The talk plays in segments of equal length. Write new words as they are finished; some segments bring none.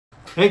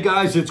Hey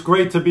guys, it's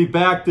great to be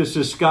back. This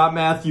is Scott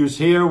Matthews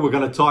here. We're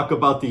going to talk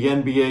about the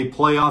NBA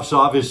playoffs.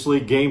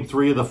 Obviously, Game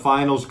 3 of the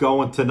finals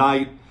going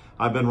tonight.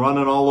 I've been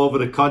running all over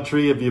the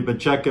country. If you've been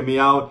checking me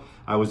out,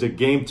 I was at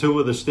Game 2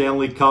 of the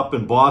Stanley Cup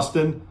in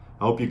Boston.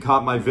 I hope you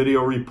caught my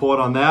video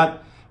report on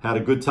that. Had a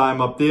good time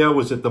up there.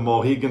 Was at the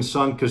Mohegan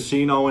Sun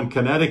Casino in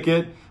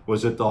Connecticut.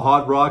 Was at the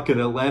Hard Rock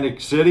in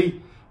Atlantic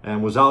City.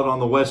 And was out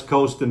on the West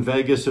Coast in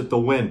Vegas at the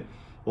Wynn.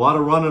 A lot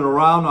of running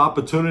around,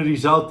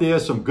 opportunities out there,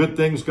 some good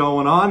things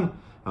going on.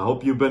 I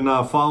hope you've been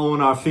following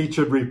our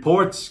featured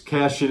reports,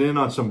 cashing in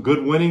on some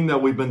good winning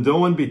that we've been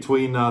doing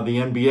between the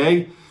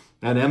NBA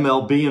and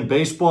MLB and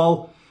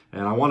baseball.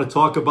 And I want to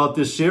talk about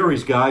this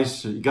series,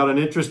 guys. You got an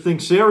interesting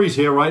series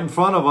here right in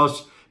front of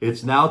us.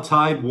 It's now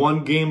tied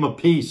 1 game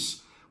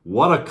apiece.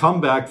 What a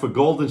comeback for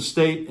Golden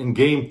State in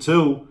Game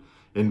 2.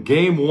 In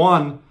Game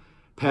 1,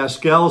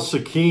 Pascal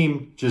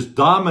Siakam just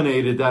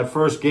dominated that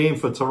first game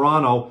for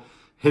Toronto,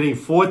 hitting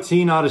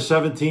 14 out of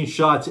 17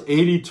 shots,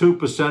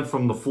 82%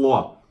 from the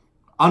floor.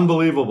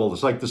 Unbelievable.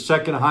 It's like the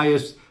second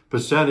highest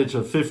percentage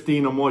of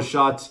 15 or more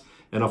shots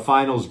in a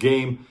finals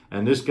game.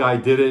 And this guy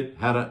did it,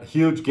 had a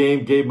huge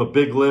game, gave him a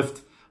big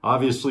lift.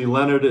 Obviously,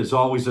 Leonard is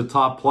always a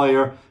top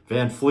player.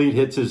 Van Fleet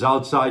hits his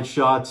outside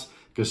shots.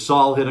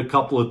 Gasol hit a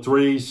couple of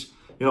threes.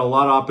 You know, a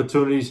lot of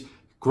opportunities.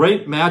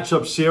 Great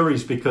matchup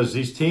series because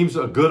these teams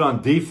are good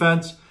on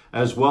defense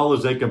as well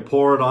as they can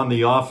pour it on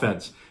the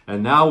offense.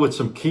 And now with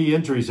some key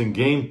injuries in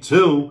Game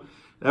 2,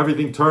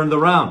 everything turned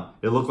around.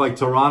 It looked like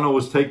Toronto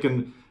was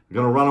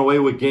going to run away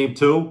with Game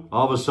 2.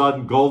 All of a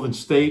sudden, Golden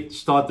State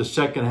start the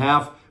second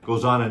half,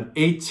 goes on an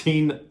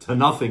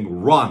 18-0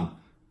 run.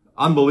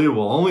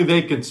 Unbelievable. Only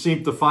they can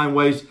seem to find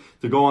ways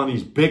to go on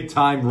these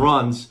big-time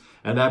runs,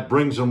 and that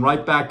brings them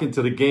right back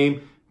into the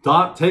game.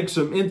 Takes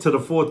them into the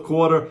fourth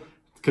quarter,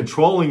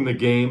 controlling the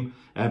game.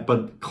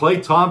 But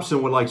Klay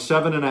Thompson, with like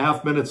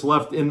 7.5 minutes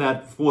left in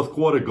that fourth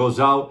quarter, goes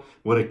out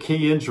with a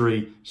key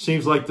injury.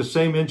 Seems like the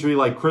same injury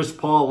like Chris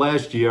Paul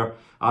last year,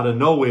 out of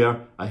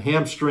nowhere, a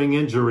hamstring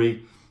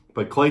injury.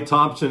 But Klay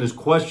Thompson is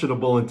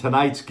questionable in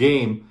tonight's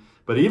game.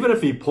 But even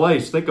if he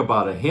plays, think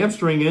about it.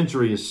 Hamstring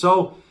injury is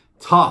so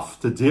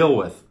tough to deal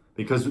with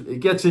because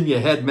it gets in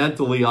your head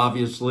mentally,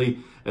 obviously,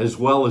 as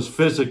well as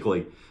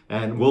physically.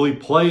 And will he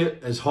play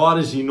it as hard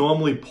as he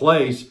normally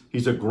plays?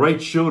 He's a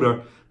great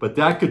shooter, but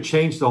that could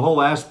change the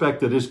whole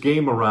aspect of this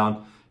game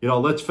around. You know,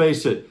 let's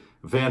face it.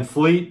 Van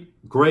Fleet,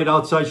 great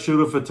outside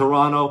shooter for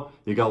Toronto.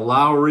 You got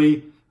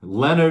Lowry,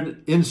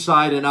 Leonard,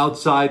 inside and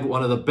outside,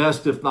 one of the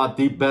best, if not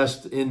the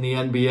best, in the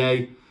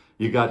NBA.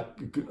 You got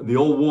the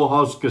old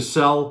Warhouse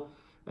Gasol,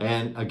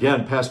 and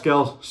again,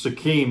 Pascal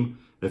Siakam.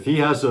 If he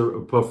has a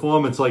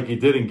performance like he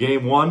did in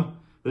Game 1,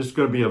 this is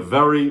going to be a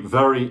very,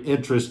 very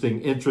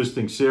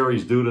interesting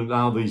series due to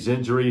now these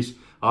injuries.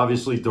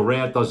 Obviously,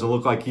 Durant doesn't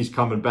look like he's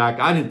coming back.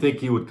 I didn't think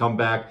he would come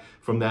back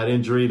from that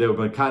injury. They've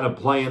been kind of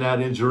playing that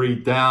injury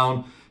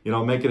down, you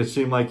know, making it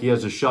seem like he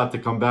has a shot to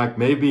come back.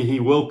 Maybe he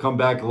will come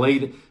back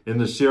late in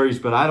the series,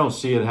 but I don't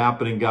see it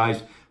happening,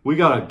 guys. We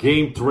got a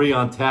Game 3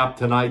 on tap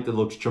tonight that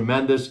looks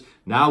tremendous.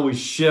 Now we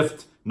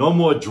shift. No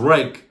more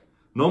Drake.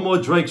 No more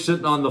Drake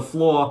sitting on the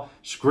floor,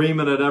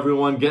 screaming at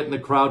everyone, getting the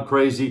crowd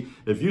crazy.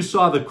 If you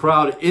saw the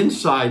crowd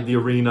inside the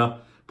arena,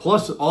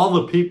 plus all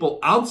the people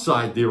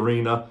outside the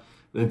arena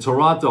in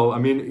Toronto, I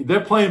mean, they're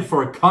playing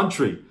for a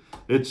country.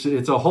 It's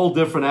a whole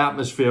different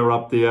atmosphere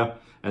up there.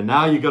 And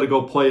now you got to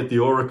go play at the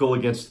Oracle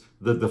against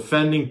the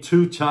defending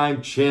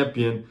 2-time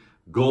champion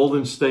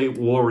Golden State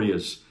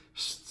Warriors.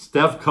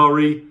 Steph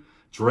Curry,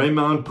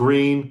 Draymond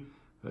Green,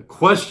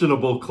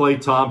 questionable Klay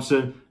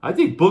Thompson. I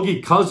think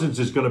Boogie Cousins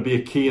is going to be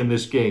a key in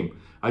this game.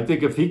 I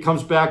think if he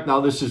comes back,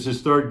 now this is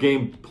his 3rd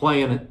game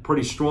playing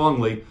pretty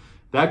strongly,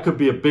 that could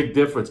be a big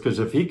difference because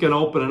if he can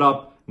open it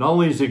up, not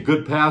only is he a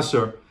good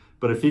passer,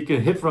 but if he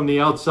can hit from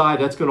the outside,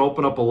 that's going to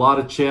open up a lot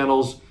of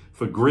channels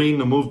for Green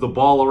to move the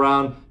ball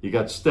around. You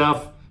got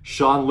Steph,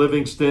 Sean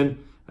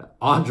Livingston,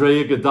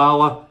 Andre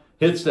Iguodala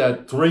hits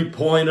that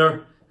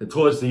 3-pointer. And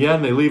towards the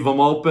end, they leave him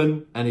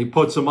open, and he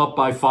puts him up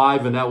by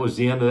 5, and that was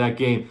the end of that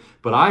game.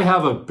 But I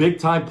have a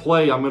big-time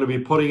play I'm going to be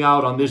putting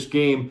out on this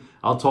game.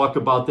 I'll talk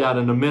about that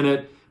in a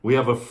minute. We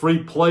have a free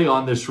play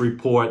on this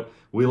report.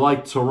 We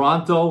like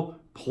Toronto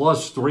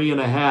plus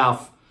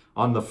 3.5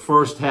 on the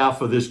first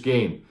half of this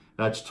game.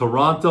 That's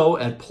Toronto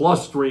at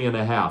plus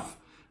 3.5.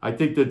 I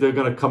think that they're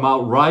going to come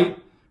out right.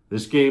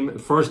 This game,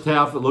 first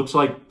half, it looks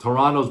like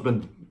Toronto's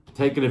been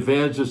taking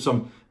advantage of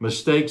some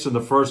mistakes in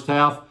the first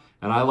half.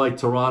 And I like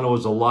Toronto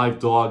as a live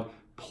dog,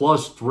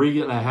 plus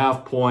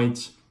 3.5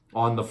 points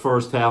on the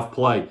first half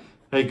play.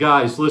 Hey,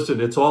 guys, listen,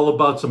 it's all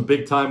about some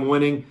big-time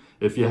winning.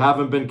 If you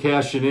haven't been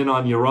cashing in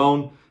on your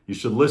own, you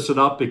should listen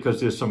up because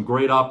there's some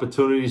great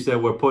opportunities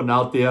that we're putting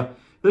out there.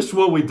 This is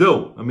what we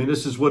do. I mean,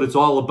 this is what it's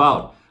all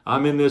about.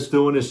 I'm in this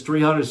doing this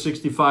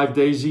 365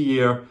 days a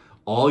year,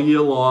 all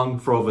year long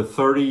for over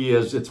 30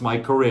 years. It's my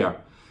career.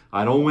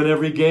 I don't win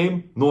every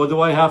game, nor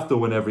do I have to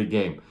win every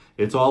game.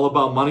 It's all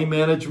about money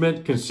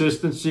management,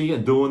 consistency,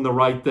 and doing the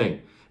right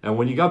thing. And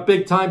when you got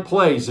big-time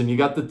plays and you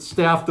got the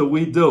staff that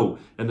we do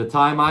and the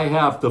time I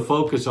have to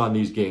focus on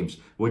these games,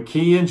 with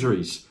key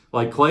injuries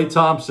like Klay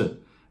Thompson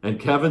and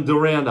Kevin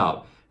Durant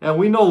out. And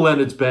we know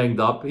Leonard's banged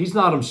up. He's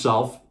not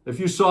himself. If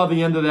you saw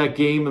the end of that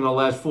game in the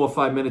last 4 or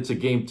 5 minutes of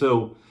game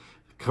 2,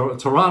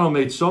 Toronto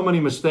made so many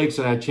mistakes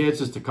and had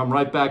chances to come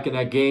right back in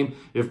that game,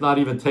 if not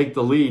even take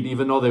the lead,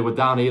 even though they were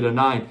down 8 or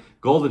 9.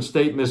 Golden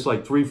State missed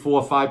like 3,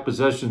 4, 5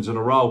 possessions in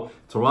a row.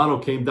 Toronto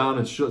came down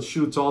and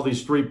shoots all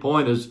these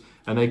three-pointers,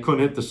 and they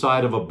couldn't hit the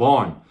side of a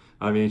barn.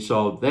 I mean,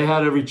 so they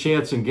had every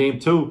chance in game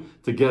 2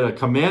 to get a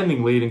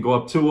commanding lead and go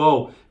up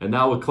 2-0. And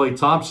now with Klay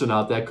Thompson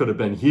out, that could have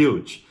been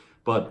huge.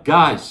 But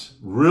guys,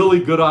 really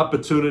good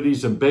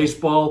opportunities in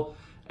baseball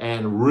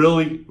and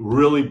really,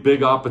 really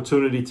big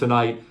opportunity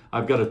tonight.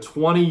 I've got a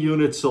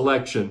 20-unit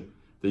selection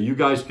that you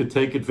guys could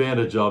take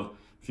advantage of.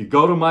 If you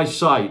go to my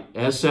site,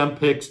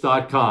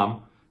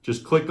 SMPicks.com,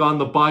 just click on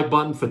the buy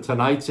button for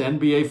tonight's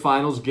NBA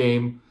Finals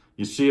game.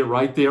 You see it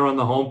right there on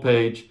the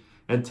homepage.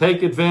 And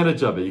take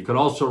advantage of it. You can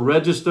also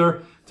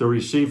register to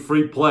receive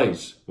free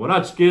plays. We're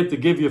not scared to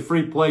give you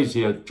free plays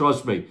here.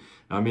 Trust me.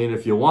 I mean,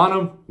 if you want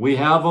them, we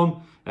have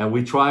them. And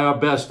we try our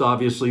best,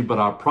 obviously. But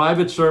our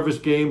private service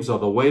games are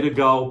the way to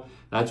go.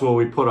 That's where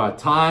we put our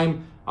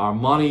time, our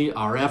money,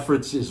 our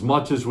efforts as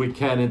much as we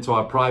can into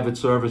our private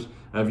service.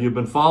 And if you've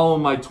been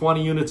following my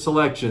 20-unit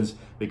selections,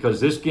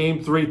 because this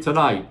game 3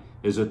 tonight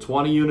is a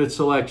 20-unit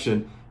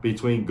selection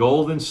between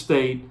Golden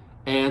State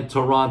and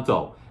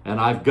Toronto. And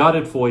I've got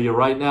it for you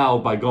right now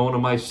by going to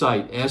my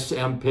site,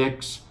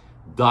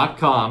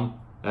 SMPicks.com.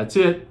 That's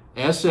it,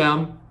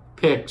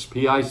 SMPicks,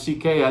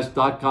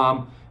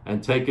 P-I-C-K-S.com,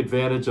 and take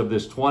advantage of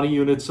this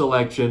 20-unit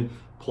selection.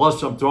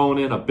 Plus, I'm throwing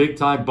in a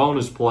big-time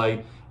bonus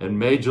play in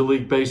Major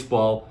League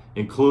Baseball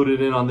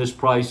included in on this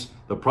price.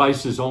 The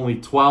price is only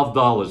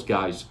 $12,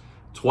 guys.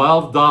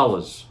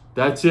 $12.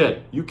 That's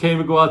it. You can't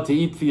even go out to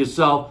eat for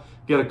yourself,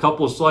 get a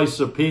couple of slices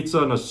of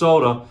pizza and a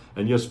soda,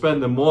 and you're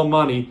spending more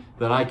money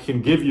than I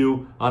can give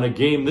you on a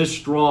game this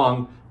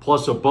strong,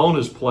 plus a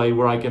bonus play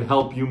where I can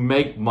help you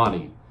make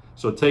money.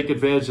 So take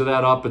advantage of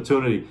that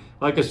opportunity.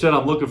 Like I said,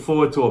 I'm looking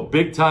forward to a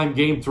big-time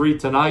Game 3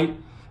 tonight.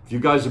 If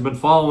you guys have been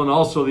following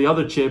also the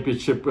other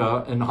championship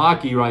in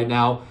hockey right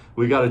now,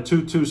 we got a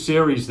 2-2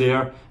 series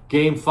there.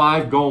 Game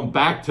 5 going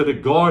back to the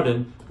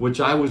Garden, which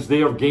I was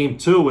there Game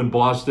 2 in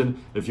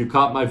Boston. If you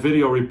caught my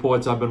video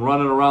reports, I've been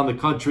running around the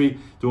country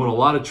doing a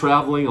lot of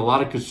traveling, a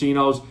lot of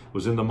casinos.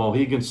 Was in the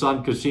Mohegan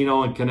Sun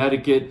Casino in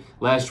Connecticut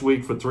last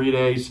week for 3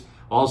 days.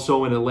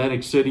 Also in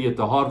Atlantic City at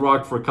the Hard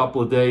Rock for a couple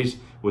of days.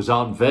 Was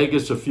out in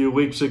Vegas a few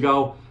weeks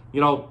ago.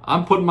 You know,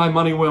 I'm putting my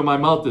money where my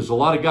mouth is. A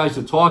lot of guys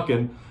are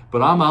talking,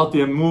 but I'm out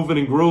there moving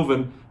and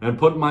grooving and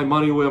putting my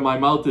money where my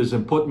mouth is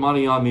and putting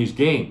money on these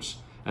games.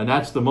 And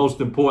that's the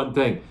most important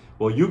thing.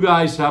 Well, you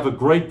guys have a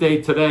great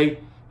day today.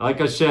 Like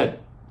I said,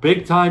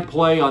 big time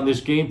play on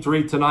this Game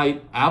 3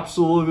 tonight.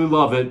 Absolutely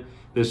love it.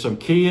 There's some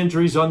key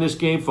injuries on this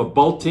game for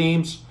both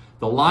teams.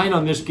 The line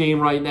on this game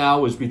right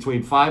now is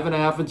between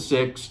 5.5 and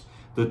 6.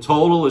 The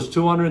total is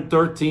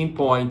 213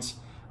 points.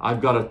 I've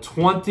got a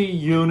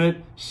 20-unit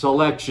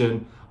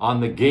selection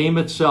on the game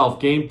itself,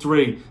 Game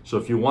 3. So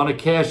if you want to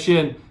cash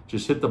in,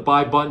 just hit the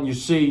buy button you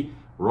see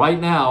right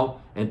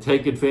now and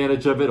take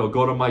advantage of it, or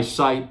go to my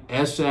site,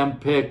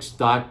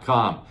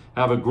 SMPicks.com.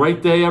 Have a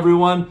great day,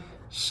 everyone.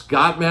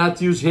 Scott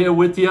Matthews here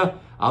with you.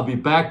 I'll be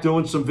back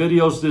doing some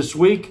videos this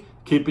week,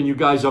 keeping you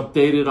guys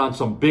updated on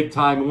some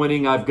big-time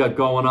winning I've got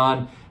going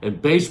on in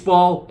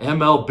baseball,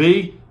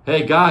 MLB.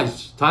 Hey,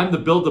 guys, time to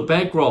build the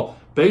bankroll.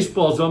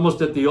 Baseball's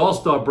almost at the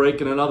All-Star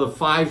break in another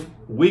 5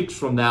 weeks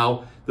from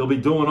now. They'll be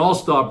doing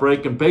All-Star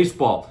break in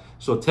baseball.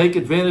 So take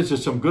advantage of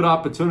some good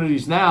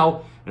opportunities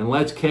now, and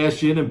let's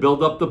cash in and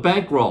build up the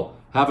bankroll.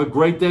 Have a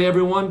great day,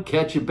 everyone.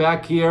 Catch you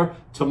back here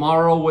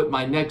tomorrow with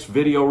my next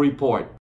video report.